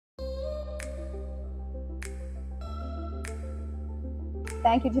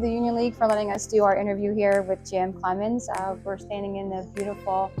Thank you to the Union League for letting us do our interview here with Jim Clemens. We're standing in the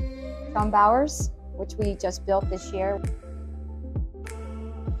beautiful Bowers, which we just built this year.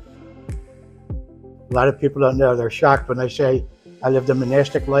 A lot of people don't know. They're shocked when I say I lived a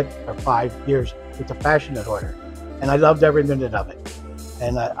monastic life for 5 years with a passionate order, and I loved every minute of it.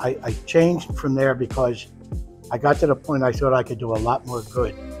 And I changed from there because I got to the point I thought I could do a lot more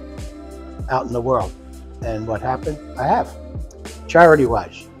good out in the world. And what happened? I have,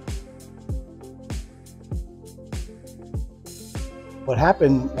 charity-wise. What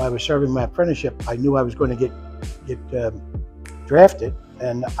happened while I was serving my apprenticeship, I knew I was going to get drafted,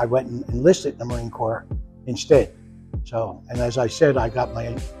 and I went and enlisted in the Marine Corps instead. So, and as I said, I got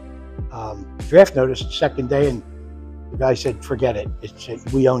my draft notice the second day, and the guy said, forget it. It said,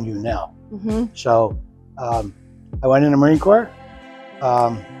 we own you now. So I went in the Marine Corps,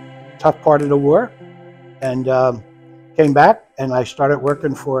 tough part of the war, and came back, and I started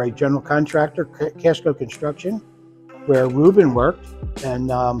working for a general contractor, Clemens Construction, where Ruben worked. And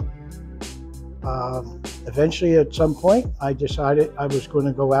eventually, at some point, I decided I was going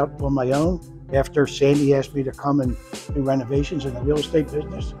to go out on my own after Sandy asked me to come and do renovations in the real estate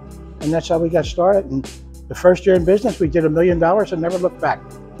business. And that's how we got started. And the first year in business, we did $1 million and never looked back.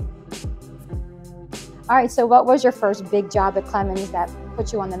 All right, so what was your first big job at Clemens that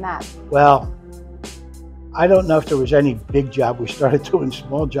put you on the map? Well, I don't know if there was any big job. We started doing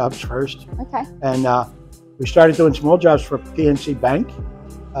small jobs first. Okay. And we started doing small jobs for PNC Bank.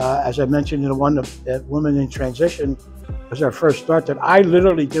 As I mentioned, the one that Women in Transition was our first start that I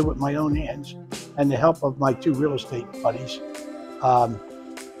literally did with my own hands and the help of my 2 real estate buddies.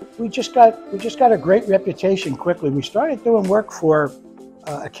 We just got a great reputation quickly. We started doing work for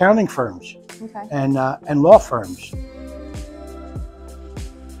accounting firms. Okay. And law firms.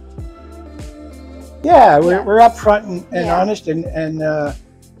 Yeah, we're upfront and honest, and I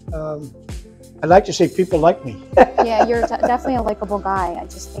like to say people like me. Yeah, you're definitely a likable guy. I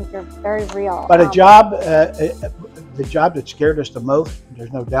just think you're very real. But the job that scared us the most,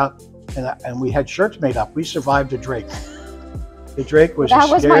 there's no doubt, and we had shirts made up. We survived the Drake. The Drake was That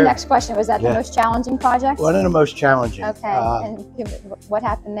was my next question. Was that the most challenging project? One of the most challenging. Okay, and what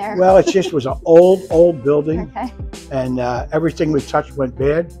happened there? Well, it just was an old building. Okay. And everything we touched went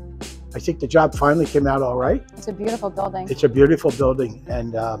bad. I think the job finally came out all right. It's a beautiful building. It's a beautiful building,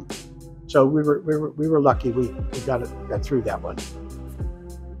 and so we were lucky. We got through that one.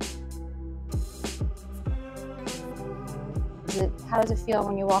 How does it feel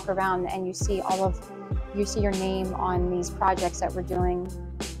when you walk around and you see your name on these projects that we're doing?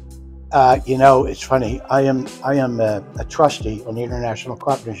 You know, it's funny. I am a trustee on the International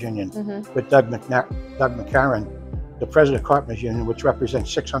Carpenters Union with Doug McCarran, the president of Carpenters Union, which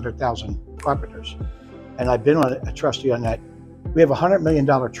represents 600,000 carpenters. And I've been a trustee on that. We have a $100 million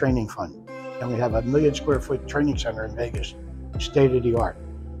training fund, and we have a 1 million square foot training center in Vegas, state of the art.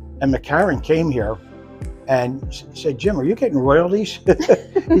 And McCarran came here and said, Jim, are you getting royalties?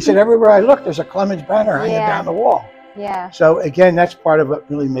 He said, everywhere I look, there's a Clemens banner hanging down the wall. Yeah. So again, that's part of what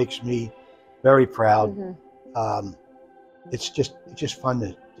really makes me very proud. It's just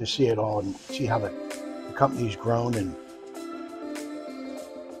fun to see it all and see how the company's grown. And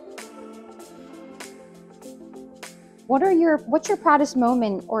what's your proudest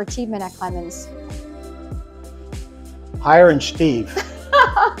moment or achievement at Clemens? Hiring Steve.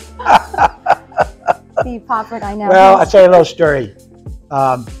 Steve Poppert, I know. Well, I'll tell you a little story.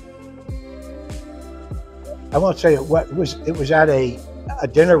 I won't say it. It was at a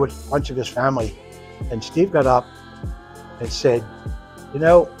dinner with a bunch of his family, and Steve got up and said, you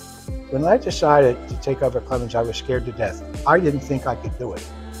know, when I decided to take over Clemens, I was scared to death. I didn't think I could do it.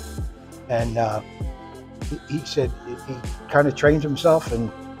 And he said he kind of trained himself,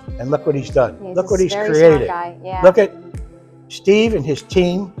 and look what he's done. Look what he's created. Yeah. Look at Steve and his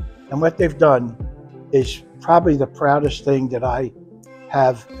team, and what they've done is probably the proudest thing that I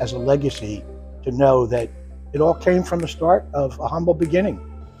have as a legacy, to know that it all came from the start of a humble beginning.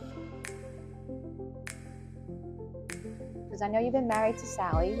 Because I know you've been married to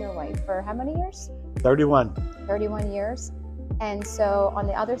Sally, your wife, for how many years? 31. 31 years. And so on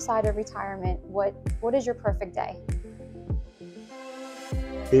the other side of retirement, what is your perfect day?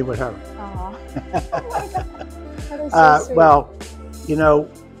 Be with her. Oh my God. That is so sweet. Well, you know,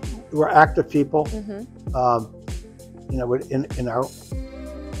 we're active people. You know,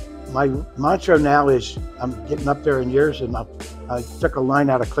 my mantra now is, I'm getting up there in years, and I took a line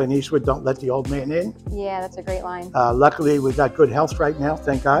out of Clint Eastwood, don't let the old man in. Yeah, that's a great line. Luckily, we've got good health right now,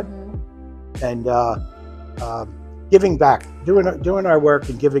 thank God. And giving back, doing our work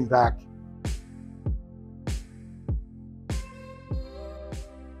and giving back